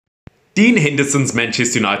Dean Henderson's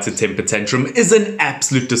Manchester United temper tantrum is an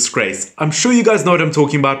absolute disgrace. I'm sure you guys know what I'm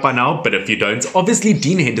talking about by now, but if you don't, obviously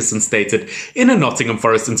Dean Henderson stated in a Nottingham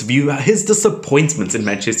Forest interview his disappointment in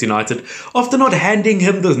Manchester United after not handing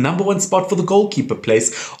him the #1 spot for the goalkeeper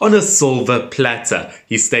place on a silver platter.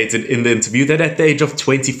 He stated in the interview that at the age of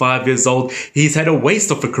 25 years old, he's had a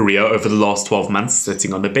waste of a career over the last 12 months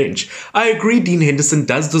sitting on the bench. I agree Dean Henderson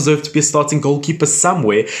does deserve to be a starting goalkeeper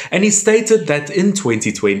somewhere, and he stated that in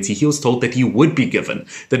 2020 he was told that he would be given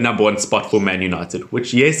the #1 spot for Man United,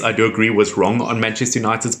 which yes, I do agree was wrong on Manchester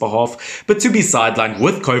United's behalf, but to be sidelined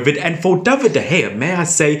with COVID and for David De Gea, may I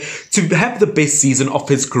say, to have the best season of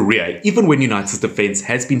his career, even when United's defence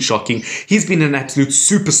has been shocking, he's been an absolute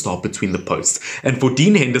superstar between the posts. And for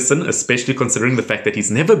Dean Henderson, especially considering the fact that he's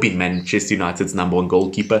never been Manchester United's #1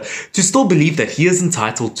 goalkeeper, to still believe that he is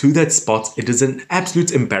entitled to that spot, it is an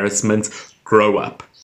absolute embarrassment. Grow up.